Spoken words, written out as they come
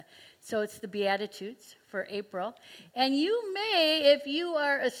So it's the Beatitudes for April. And you may, if you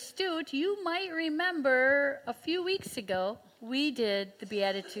are astute, you might remember a few weeks ago we did the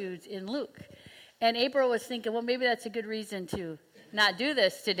Beatitudes in Luke. And April was thinking, well, maybe that's a good reason to not do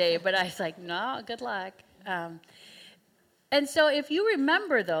this today. But I was like, no, good luck. And so if you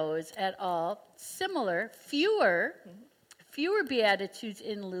remember those at all, similar, fewer Beatitudes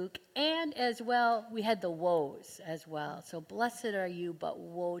in Luke, and as well, we had the woes as well. So blessed are you, but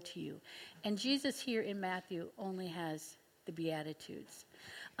woe to you. And Jesus here in Matthew only has the Beatitudes.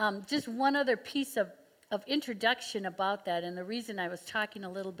 Just one other piece of introduction about that, and the reason I was talking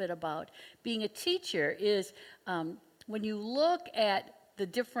a little bit about being a teacher is when you look at the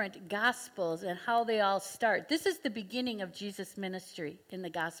different Gospels and how they all start. This is the beginning of Jesus' ministry in the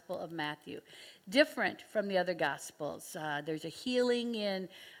Gospel of Matthew. Different from the other Gospels. There's a healing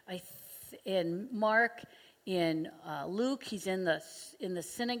in Mark. In Luke, he's in the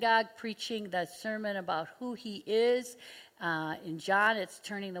synagogue preaching the sermon about who he is. In John, it's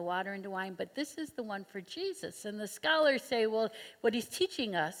turning the water into wine. But this is the one for Jesus. And the scholars say, well, what he's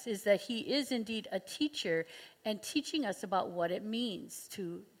teaching us is that he is indeed a teacher and teaching us about what it means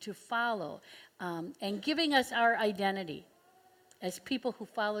to follow and giving us our identity as people who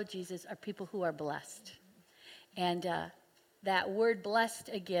follow Jesus are people who are blessed. And that word blessed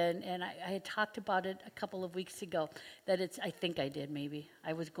again, and I had talked about it a couple of weeks ago, that it's, I think I did maybe.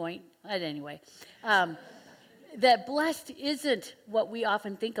 I was going, but anyway. That blessed isn't what we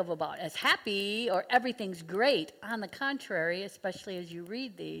often think of about as happy or everything's great. On the contrary, especially as you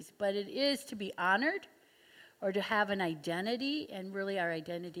read these, but it is to be honored or to have an identity, and really our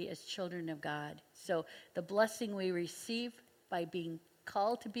identity as children of God. So the blessing we receive by being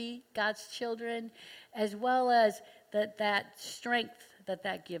called to be God's children, as well as that strength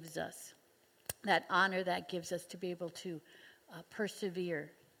that gives us, that honor that gives us to be able to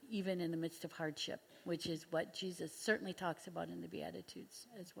persevere even in the midst of hardship, which is what Jesus certainly talks about in the Beatitudes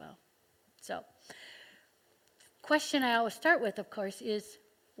as well. So, question I always start with, of course, is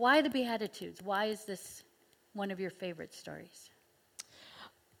why the Beatitudes? Why is this one of your favorite stories?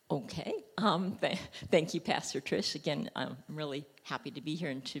 Okay. Thank you, Pastor Trish. Again, I'm really happy to be here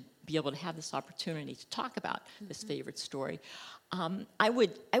and to be able to have this opportunity to talk about this favorite story. I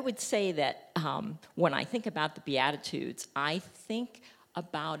would say that when I think about the Beatitudes, I think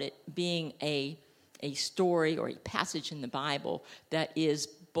about it being a story or a passage in the Bible that is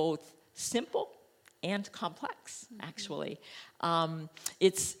both simple and complex, actually.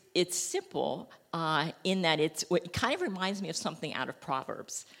 It's simple in that it kind of reminds me of something out of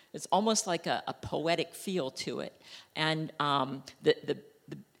Proverbs. It's almost like a poetic feel to it. And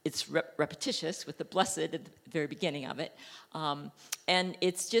it's repetitious with the blessed at the very beginning of it. And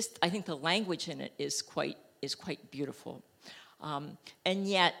it's just, I think the language in it is quite beautiful. And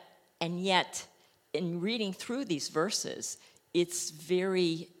yet, in reading through these verses,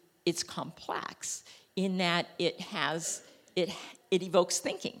 it's complex in that it evokes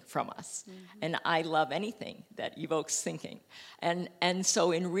thinking from us. Mm-hmm. And I love anything that evokes thinking. And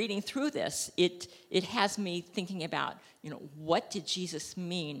so in reading through this, it has me thinking about, what did Jesus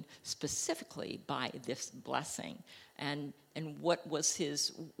mean specifically by this blessing? And what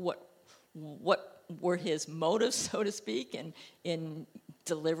were his motives, so to speak, in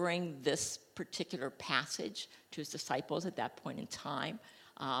delivering this particular passage to his disciples at that point in time?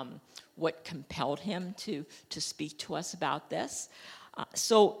 What compelled him to speak to us about this?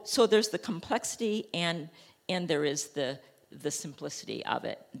 So there's the complexity and there is the simplicity of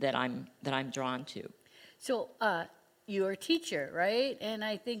it that I'm drawn to. So you're a teacher, right? And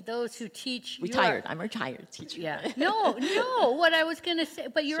I think those who teach... Retired. I'm a retired teacher. Yeah. No, what I was going to say,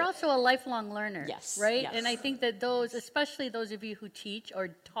 but you're also a lifelong learner. Yes. Right? Yes. And I think that those, especially those of you who teach or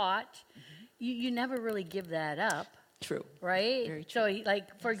taught, you never really give that up. True. Right? Very true. So,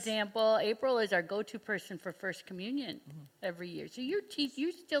 for example, April is our go-to person for First Communion every year. So you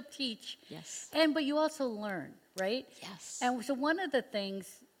still teach. Yes. But you also learn, right? Yes. And so one of the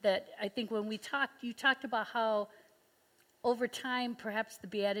things that I think when we talked, you talked about how over time perhaps the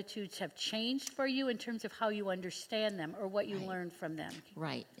Beatitudes have changed for you in terms of how you understand them or what you learn from them.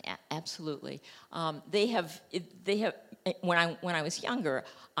 Right. Absolutely. They have. When I was younger,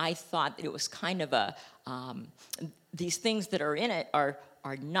 I thought that it was kind of these things that are in it are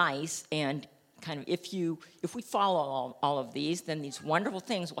nice, and kind of if we follow all of these, then these wonderful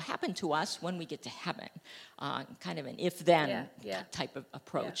things will happen to us when we get to heaven. Kind of an if-then type of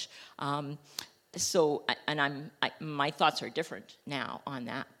approach. Yeah. My thoughts are different now on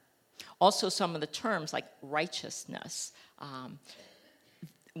that. Also, some of the terms like righteousness.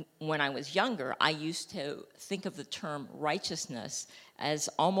 when I was younger, I used to think of the term righteousness as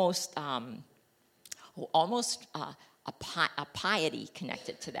almost a piety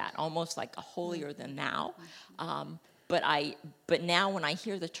connected to that, almost like a holier than thou. But now when I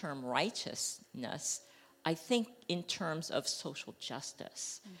hear the term righteousness, I think in terms of social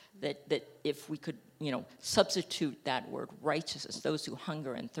justice, that if we could, substitute that word righteousness, those who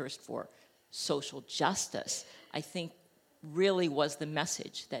hunger and thirst for social justice, I think really was the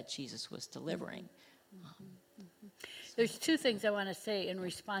message that Jesus was delivering. There's two things I want to say in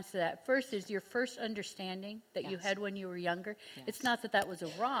response to that. First is your first understanding that you had when you were younger. Yes. It's not that was a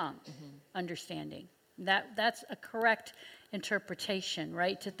wrong understanding. That's a correct interpretation,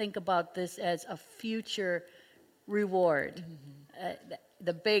 right? To think about this as a future reward.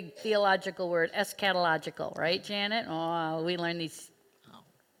 The big theological word, eschatological, right, Janet? Oh, we learn these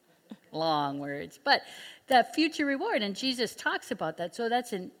long words. But that future reward, and Jesus talks about that. So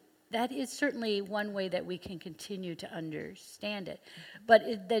that is certainly one way that we can continue to understand it.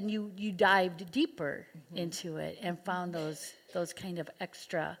 But then you dived deeper into it and found those kind of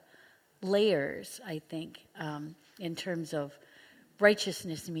extra layers, I think, in terms of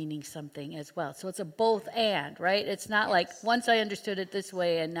righteousness meaning something as well. So it's a both and, right? It's not like once I understood it this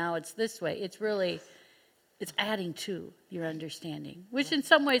way and now it's this way. It's really, it's adding to your understanding, which in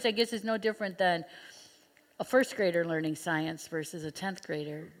some ways I guess is no different than a first grader learning science versus a 10th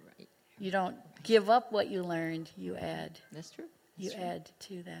grader. Right. You don't give up what you learned, you add. That's true. You add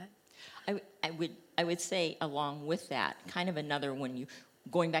to that. I would say along with that, kind of another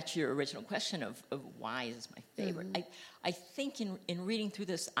going back to your original question of why is this my favorite, I think in reading through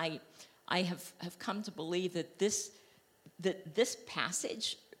this, I have come to believe that this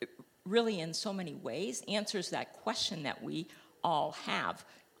passage really in so many ways answers that question that we all have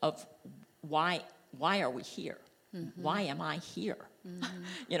of why are we here? Why am I here?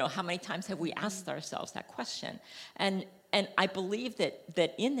 How many times have we asked ourselves that question? And I believe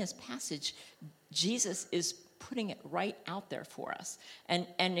that in this passage, Jesus is putting it right out there for us and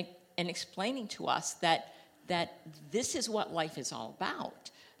explaining to us that this is what life is all about,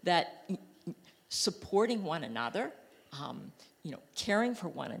 that supporting one another, caring for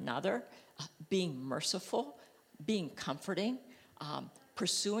one another, being merciful, being comforting,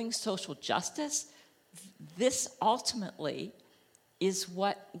 pursuing social justice, this ultimately is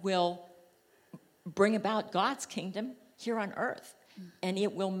what will bring about God's kingdom here on earth. And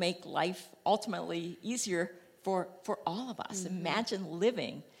it will make life ultimately easier for all of us. Imagine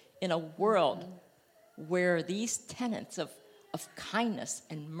living in a world where these tenets of kindness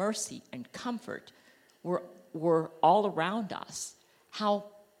and mercy and comfort were all around us. How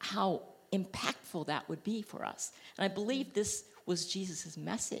impactful that would be for us. And I believe this was Jesus'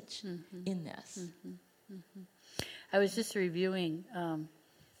 message in this. I was just reviewing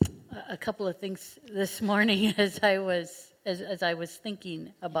a couple of things this morning as I was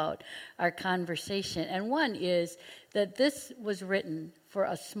thinking about our conversation. And one is that this was written for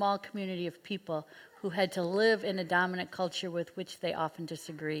a small community of people who had to live in a dominant culture with which they often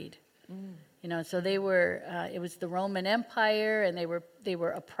disagreed. So they were, it was the Roman Empire, and they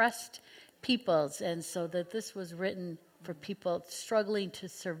were oppressed peoples. And so that this was written for people struggling to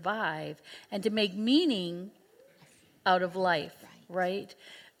survive and to make meaning out of life, right?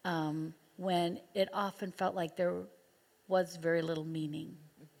 When it often felt like there was very little meaning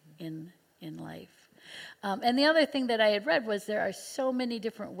in life. And the other thing that I had read was there are so many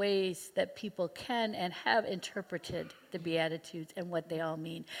different ways that people can and have interpreted the Beatitudes and what they all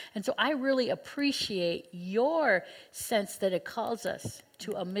mean. And so I really appreciate your sense that it calls us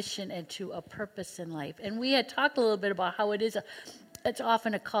to a mission and to a purpose in life. And we had talked a little bit about how it's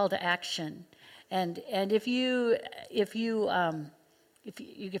often a call to action. And if you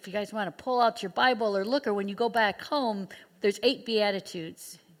guys want to pull out your Bible or look, or when you go back home, there's 8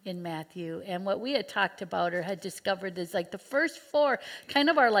 Beatitudes in Matthew. And what we had talked about or had discovered is like the first 4 kind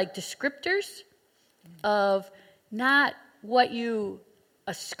of are like descriptors of not what you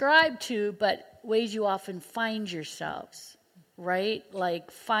ascribe to, but ways you often find yourselves, right?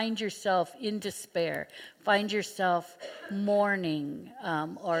 Like find yourself in despair, find yourself mourning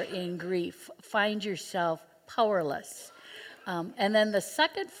or in grief, find yourself powerless. And then the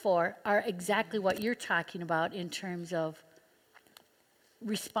second 4 are exactly what you're talking about in terms of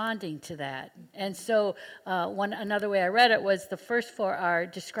responding to that. And so another way I read it was the first 4 are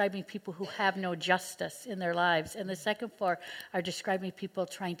describing people who have no justice in their lives, and the second 4 are describing people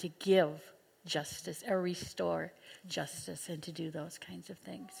trying to give justice or restore justice and to do those kinds of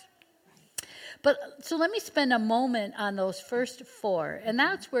things. But so let me spend a moment on those first 4, and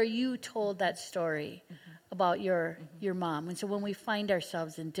that's where you told that story about your mom. And so when we find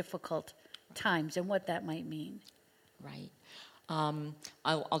ourselves in difficult times and what that might mean. Right.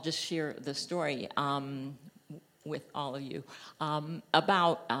 I'll just share the story with all of you.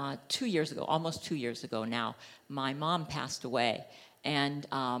 About 2 years ago, almost 2 years ago now, my mom passed away, and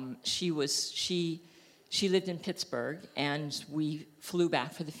she lived in Pittsburgh, and we flew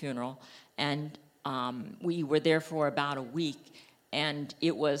back for the funeral, and we were there for about a week, and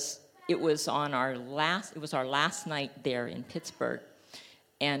it was our last night there in Pittsburgh,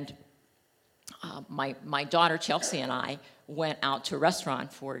 and my daughter Chelsea and I went out to a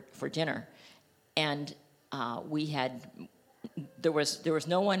restaurant for dinner, and there was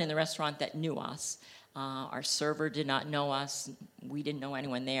no one in the restaurant that knew us. Our server did not know us. We didn't know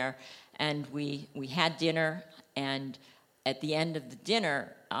anyone there, and we had dinner. And at the end of the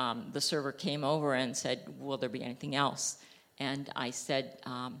dinner, the server came over and said, "Will there be anything else?" And I said,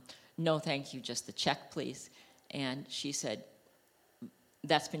 "No, thank you. Just the check, please." And she said,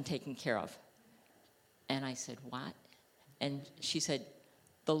 "That's been taken care of." And I said, "What?" And she said,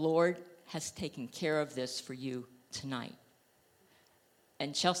 "The Lord has taken care of this for you tonight."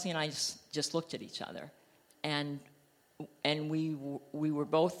 And Chelsea and I just looked at each other, and we were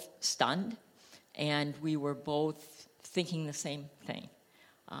both stunned, and we were both thinking the same thing,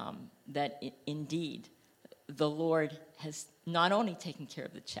 that indeed the Lord has not only taken care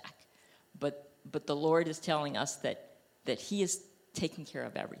of the check, but the Lord is telling us that He is taking care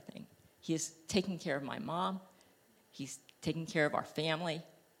of everything. He is taking care of my mom. He's taking care of our family.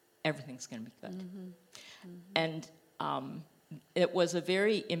 Everything's going to be good. Mm-hmm. Mm-hmm. And it was a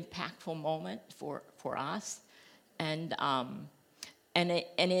very impactful moment for us, and I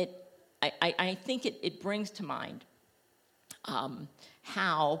think it brings to mind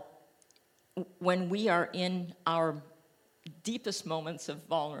how when we are in our deepest moments of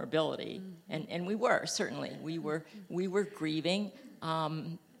vulnerability, mm-hmm. and we were certainly we were grieving,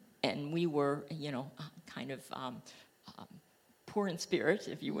 and we were kind of poor in spirit,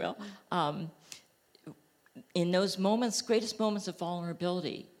 if you will. In those moments, greatest moments of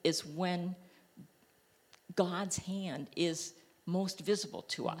vulnerability is when God's hand is most visible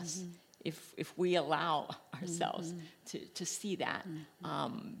to us. Mm-hmm. If we allow ourselves mm-hmm. to see that,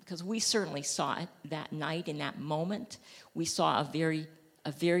 because we certainly saw it that night in that moment. We saw a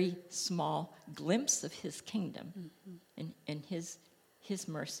very small glimpse of His kingdom, mm-hmm. and His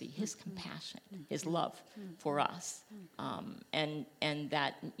mercy, His compassion, His love for us, and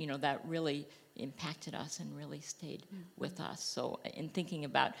that that really impacted us and really stayed with us. So in thinking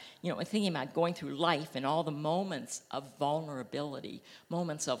about going through life and all the moments of vulnerability,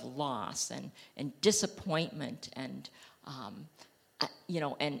 moments of loss and disappointment and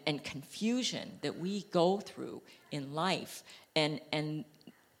and confusion that we go through in life, and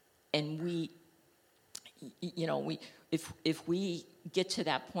we if we get to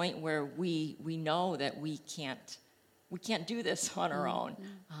that point where we know that we can't do this on our own,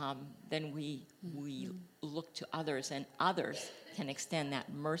 then we look to others, and others can extend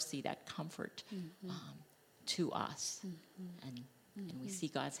that mercy, that comfort to us, and we see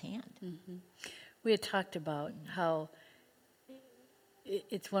God's hand. Mm-hmm. We had talked about how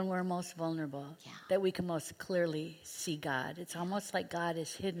it's when we're most vulnerable that we can most clearly see God. It's almost like God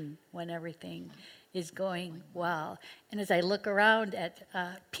is hidden when everything is going well. And as I look around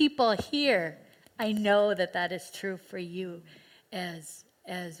at people here, I know that is true for you as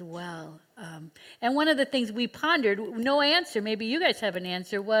well. And one of the things we pondered, no answer, maybe you guys have an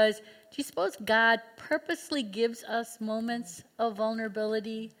answer, was, do you suppose God purposely gives us moments of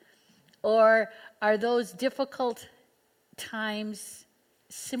vulnerability? Or are those difficult times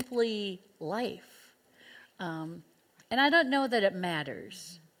simply life? And I don't know that it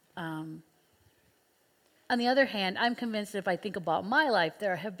matters. On the other hand, I'm convinced that if I think about my life,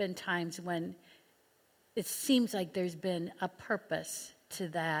 there have been times when it seems like there's been a purpose to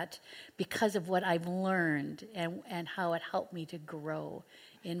that because of what I've learned and how it helped me to grow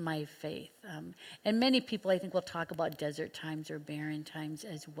in my faith. And many people, I think, will talk about desert times or barren times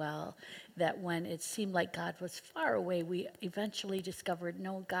as well, that when it seemed like God was far away, we eventually discovered,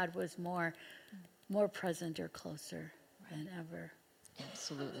 no, God was more present or closer than ever.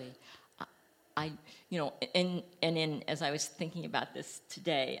 Absolutely. As I was thinking about this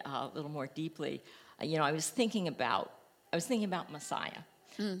today a little more deeply, I was thinking about Messiah,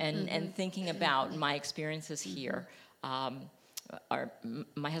 and thinking about my experiences here.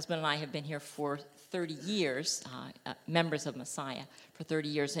 My husband and I have been here for 30 years, members of Messiah for 30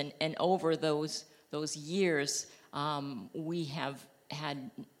 years, and over those years, we have had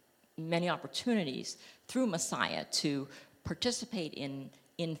many opportunities through Messiah to participate in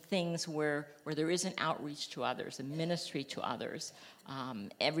in things where there is an outreach to others, a ministry to others.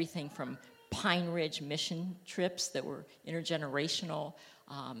 Everything from Pine Ridge mission trips that were intergenerational,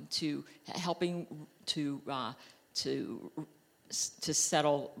 to helping to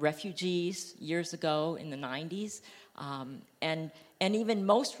settle refugees years ago in the 90s, and even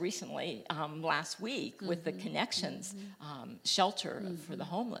most recently last week with the Connections shelter for the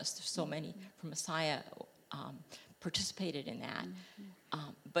homeless. There's so many from Messiah participated in that,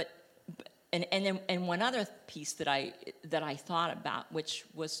 and one other piece that I thought about, which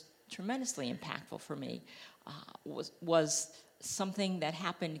was tremendously impactful for me, was something that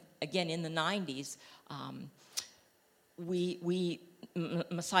happened again in the 90s.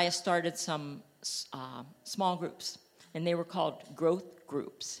 Messiah started some small groups, and they were called growth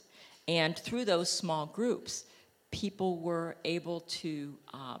groups. And through those small groups, people were able to,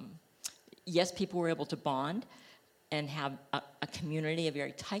 people were able to bond and have a community, a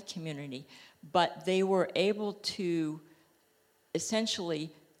very tight community, but they were able to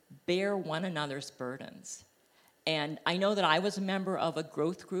essentially bear one another's burdens. And I know that I was a member of a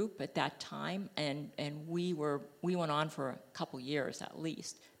growth group at that time, and we went on for a couple years at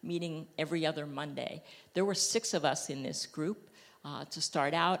least, meeting every other Monday. There were 6 of us in this group to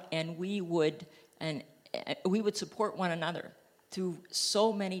start out, and we would support one another through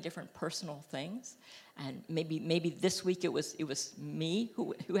so many different personal things. And maybe this week it was me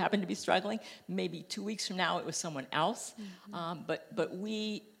who happened to be struggling. Maybe 2 weeks from now it was someone else. But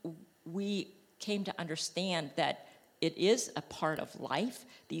we came to understand that it is a part of life.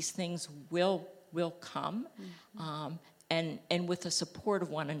 These things will come, and with the support of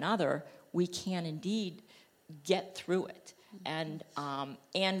one another, we can indeed get through it, and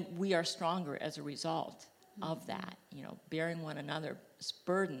we are stronger as a result of that. Bearing one another's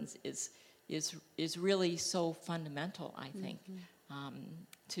burdens is really so fundamental, I think,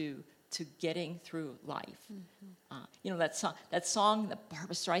 to getting through life. That song, the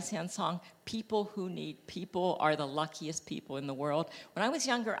Barbra Streisand song, "People Who Need People Are the Luckiest People in the World." When I was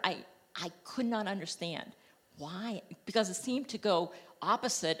younger, I could not understand why, because it seemed to go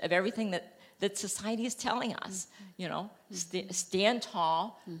opposite of everything that society is telling us. Stand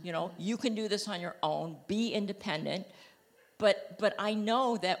tall. You can do this on your own. Be independent. But I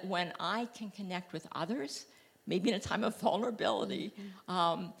know that when I can connect with others, maybe in a time of vulnerability,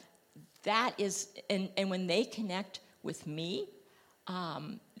 that is, and when they connect with me,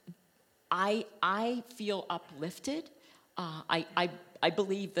 I feel uplifted. I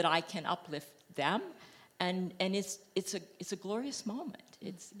believe that I can uplift them, and it's a glorious moment.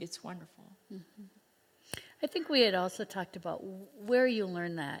 It's wonderful. I think we had also talked about where you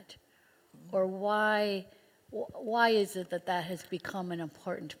learn that, or why is it that has become an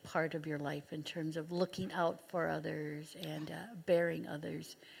important part of your life in terms of looking out for others and bearing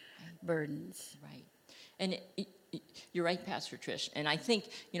others' burdens. Right. And you're right, Pastor Trish. And I think,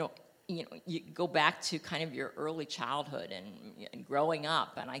 you go back to kind of your early childhood and growing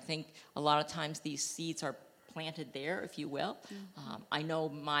up, and I think a lot of times these seeds are planted there, if you will. I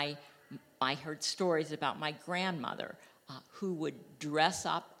know I heard stories about my grandmother who would dress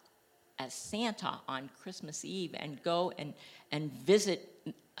up as Santa on Christmas Eve and go and visit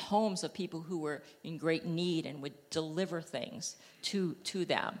homes of people who were in great need and would deliver things to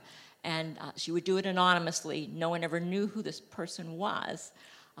them. And she would do it anonymously. No one ever knew who this person was.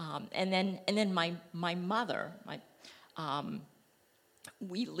 And then my mother,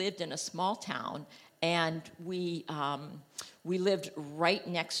 we lived in a small town, and we lived right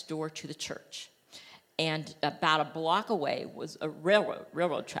next door to the church. And about a block away was a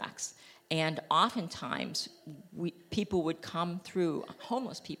railroad tracks. And oftentimes, people would come through,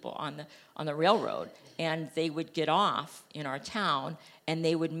 homeless people on the railroad, and they would get off in our town, and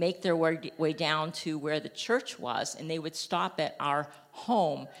they would make their way down to where the church was, and they would stop at our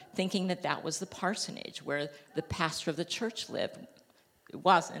home, thinking that was the parsonage where the pastor of the church lived. It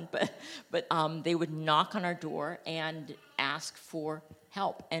wasn't, but they would knock on our door and ask for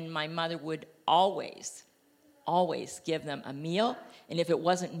help, and my mother would always give them a meal. And if it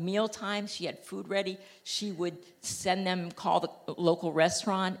wasn't mealtime, she had food ready, she would call the local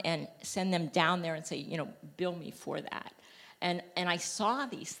restaurant and send them down there and say, bill me for that. And I saw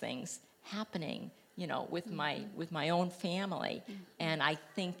these things happening, with my own family. And I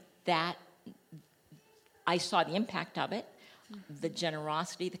think that I saw the impact of it, the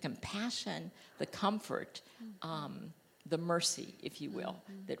generosity, the compassion, the comfort, the mercy, if you will,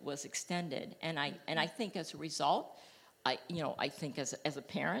 that was extended. And I think as a result, I think as a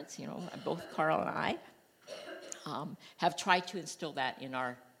parent, both Carl and I, have tried to instill that in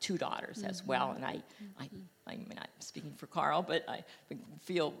our two daughters as well. And I mean, I'm speaking for Carl, but I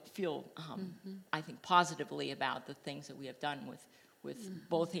feel I think positively about the things that we have done with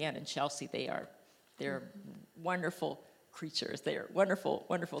both Ann and Chelsea. They're wonderful creatures. They are wonderful,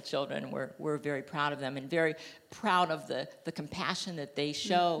 wonderful children. We're very proud of them and very proud of the compassion that they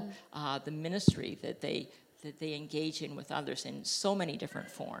show, the ministry that they engage in with others in so many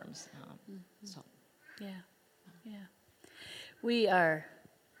different forms. So, Yeah. We are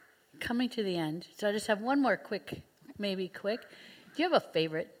coming to the end, so I just have one more quick. Do you have a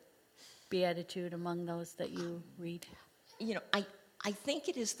favorite beatitude among those that you read? I think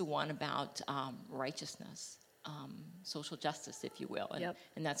it is the one about righteousness, social justice, if you will,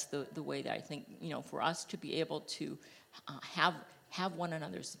 and that's the way that I think, for us to be able to have one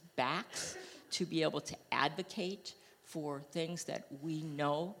another's backs, to be able to advocate for things that we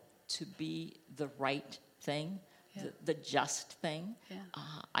know to be the right thing, the just thing.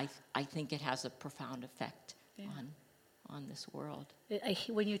 I think it has a profound effect on this world.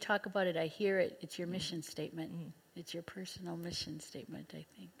 When you talk about it, I hear it. It's your mission statement. It's your personal mission statement, I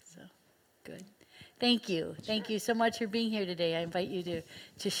think. So, good. Thank you. Sure. Thank you so much for being here today. I invite you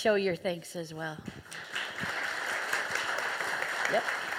to show your thanks as well. Yep.